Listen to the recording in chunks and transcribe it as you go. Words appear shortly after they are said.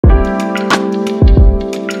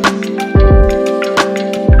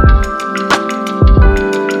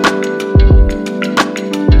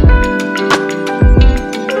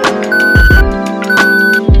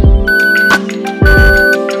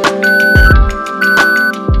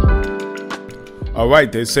All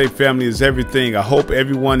right, they say family is everything. I hope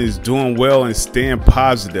everyone is doing well and staying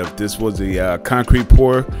positive. This was a concrete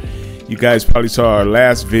pour. You guys probably saw our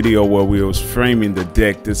last video where we was framing the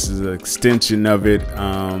deck. This is an extension of it.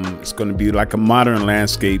 It's going to be like a modern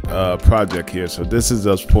landscape project here. So this is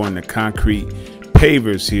us pouring the concrete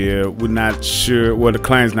pavers here. We're not sure, well, the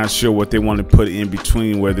client's not sure what they want to put in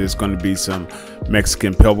between, whether it's going to be some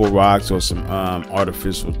Mexican pebble rocks or some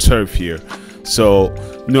artificial turf here. So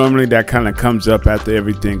normally that kind of comes up after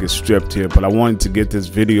everything is stripped here, but I wanted to get this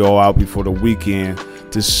video out before the weekend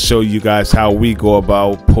to show you guys how we go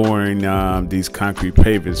about pouring these concrete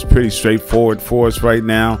pavers. Pretty straightforward for us right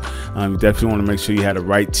now. You definitely want to make sure you have the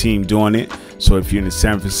right team doing it. So if you're in the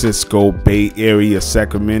San Francisco Bay Area,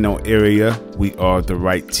 Sacramento area, we are the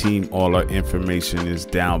right team. All our information is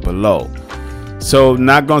down below. So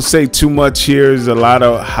not gonna say too much here. There's a lot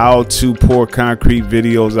of how to pour concrete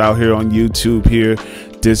videos out here on YouTube here.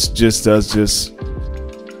 This just us just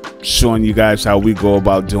showing you guys how we go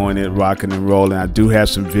about doing it, rocking and rolling. I do have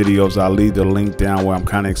some videos. I'll leave the link down where I'm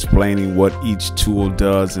kind of explaining what each tool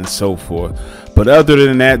does and so forth. But other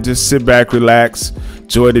than that, just sit back, relax,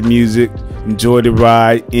 enjoy the music, enjoy the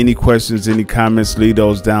ride. Any questions, any comments, leave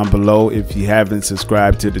those down below. If you haven't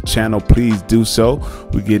subscribed to the channel, please do so.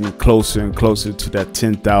 We're getting closer and closer to that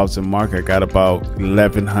 10,000 mark. I got about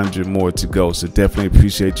 1,100 more to go. So definitely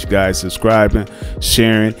appreciate you guys subscribing,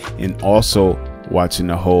 sharing, and also watching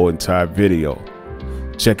the whole entire video.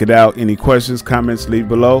 Check it out. Any questions, comments, leave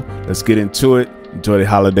below. Let's get into it. Enjoy the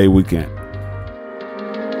holiday weekend.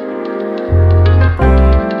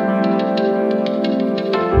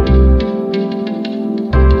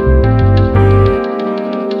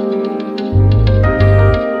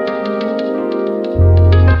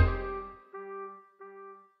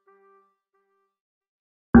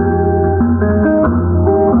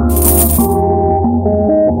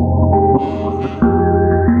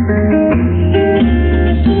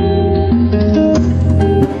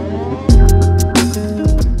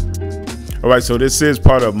 All right, so this is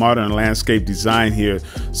part of modern landscape design here.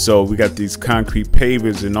 So we got these concrete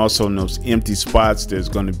pavers, and also in those empty spots, there's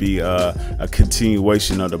going to be a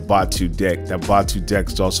continuation of the Batu deck. That Batu deck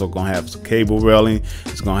is also going to have some cable railing.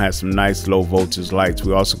 It's going to have some nice low voltage lights.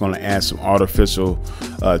 We're also going to add some artificial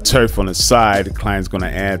turf on the side. The client's going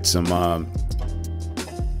to add some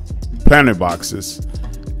planter boxes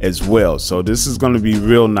as well. So this is going to be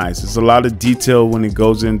real nice. There's a lot of detail when it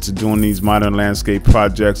goes into doing these modern landscape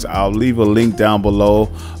projects. I'll leave a link down below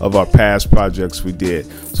of our past projects we did.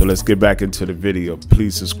 So let's get back into the video.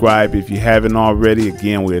 Please subscribe if you haven't already.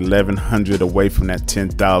 Again, we're 1,100 away from that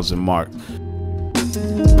 10,000 mark.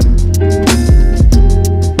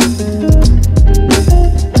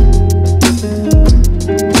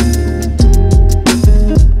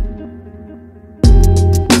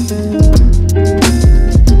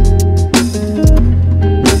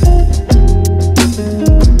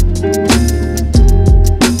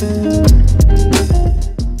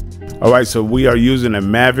 All right, so we are using a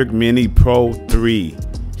Maverick Mini Pro 3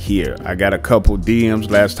 here. I got a couple DMs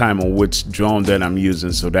last time on which drone that I'm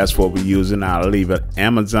using, so that's what we're using. I'll leave an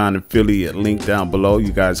Amazon affiliate link down below.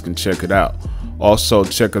 You guys can check it out. Also,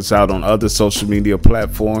 check us out on other social media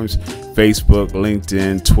platforms: Facebook,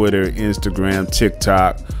 LinkedIn, Twitter, Instagram,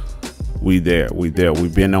 TikTok. We there.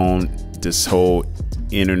 We've been on this whole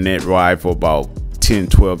internet ride for about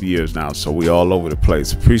 10-12 years now, so we all over the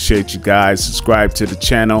place. Appreciate you guys. Subscribe to the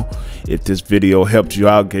channel. If this video helped you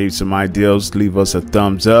out, gave some ideas, leave us a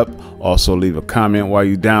thumbs up. Also leave a comment while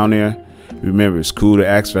you're down there. Remember, it's cool to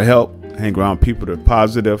ask for help. Hang around people that are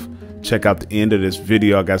positive. Check out the end of this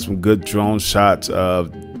video. I got some good drone shots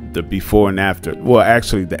of the before and after. Well,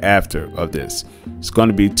 actually the after of this. It's going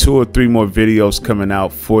to be 2 or 3 more videos coming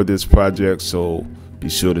out for this project, so be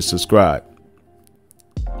sure to subscribe.